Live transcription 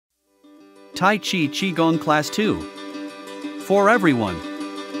Tai Chi Qigong Class 2. For everyone.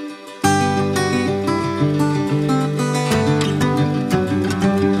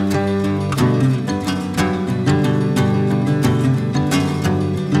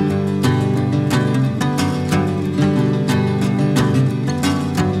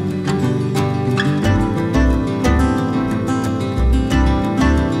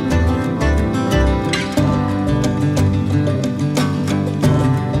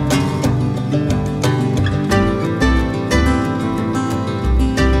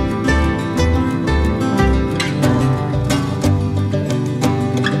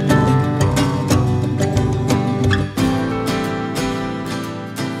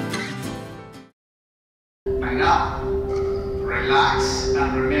 And now, relax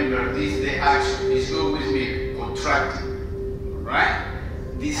and remember this the action. Please go with me, contracting, right?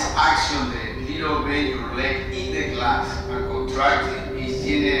 This action, the little bend your leg in the glass and contracting is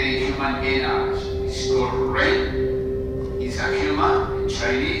generating human energy. It's called Ren. It's a human in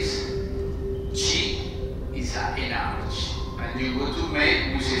Chinese. Chi is an energy. And you go to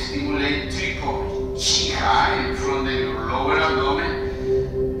make, we stimulate 3 points. Chi high in front of your lower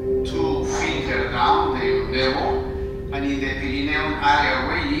abdomen, 2 fingers down the navel, and in the perineum area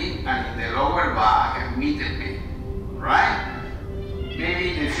way in, and in the lower back and middle vein, right?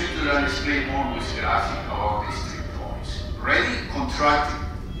 Maybe in the future I'll explain more with graphic about these 3 points. Ready? Contracting.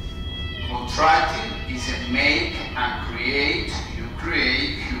 Contracting is a make and create. You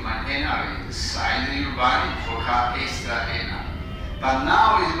create human energy inside your body for have extra energy. But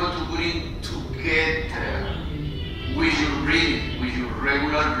now it's going to bring together with your breathing, with your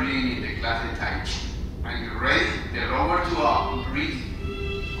regular breathing in the class of Tai Chi. And you ready? The lower to up, breathing.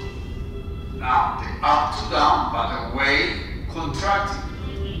 Now the up to down, but away, contracting.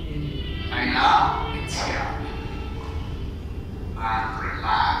 And now exhale. And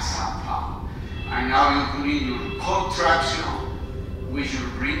relax and down. And now you put in your contraction with your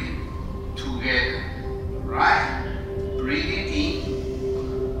breathing together. Right? Breathing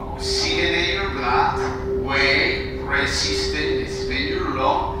in, oxygenate your blood, way, resistant, expand your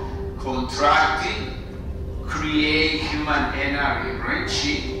lung, contracting, create human energy, Ren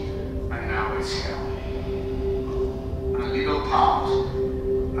Chi, and now exhale. A little pause,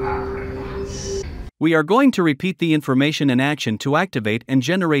 and relax. We are going to repeat the information in action to activate and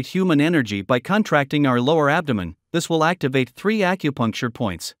generate human energy by contracting our lower abdomen. This will activate 3 acupuncture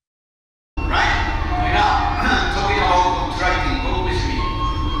points. Right? Now, talking about contracting, go with me.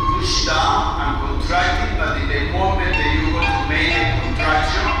 Push down and contracting, but in the moment that you want to make a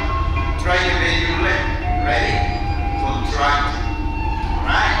contraction, try to bend your leg. Ready? Contract.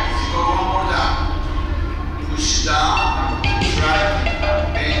 Right? Let's go one more down. Push down and contract.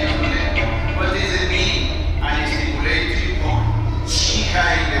 Bend your leg. What does it mean? And stimulate 3 points. Chi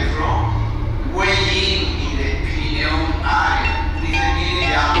high in the front, way in the perineum area. This is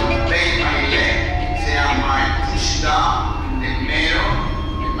meaning that I will bend my leg. Say I might push down in the middle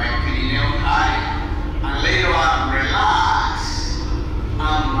in my perineum area. And later on relax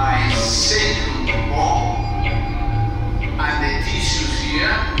on my sacrum bone. And the tissues here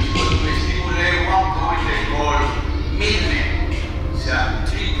is going to stimulate 1 point they call midline. So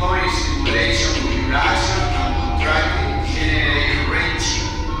 3 point stimulation with relaxation and contracting generate Ren Chi.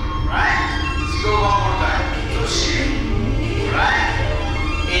 Right? Let's go one more time. Push here. Right?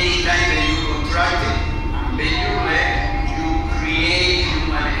 Anytime that you contract it and bend your leg, you create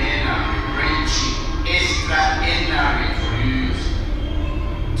human energy, Ren Chi, extra energy for you.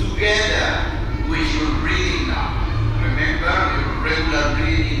 Together with your breathing now. Remember your regular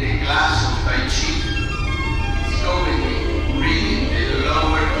breathing in the class of Tai Chi. Let's go with me. Breathing the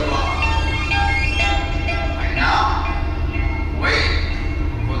lower to up. And now, wait,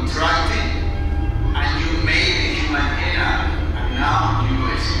 contracting, and you made the human energy. And now you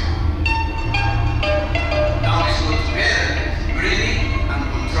exhale. Now let's go together. Breathing and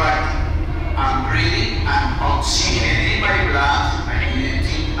contracting. I'm breathing and oxygenating my blood. I didn't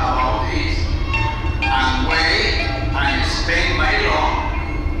think about this. And wait and expand my lung.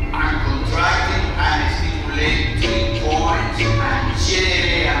 I'm contracting and stimulate 3 points and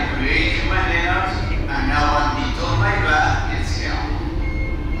generate and create human energy. And now I'm detoning my blood. Exhale.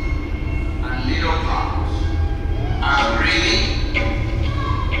 And little pause. I'm breathing.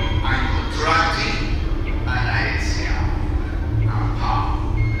 I'm contracting. And I exhale. And pause.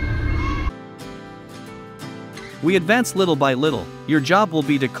 We advance little by little. Your job will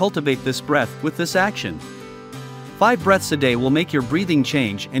be to cultivate this breath with this action. 5 breaths a day will make your breathing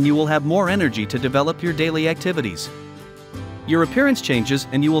change and you will have more energy to develop your daily activities. Your appearance changes,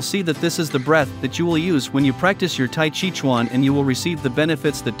 and you will see that this is the breath that you will use when you practice your Tai Chi Chuan, and you will receive the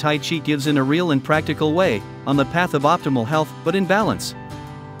benefits that Tai Chi gives in a real and practical way, on the path of optimal health but in balance.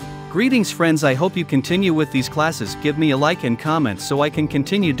 Greetings friends, I hope you continue with these classes. Give me a like and comment so I can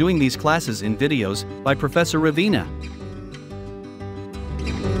continue doing these classes in videos by Professor Ravina.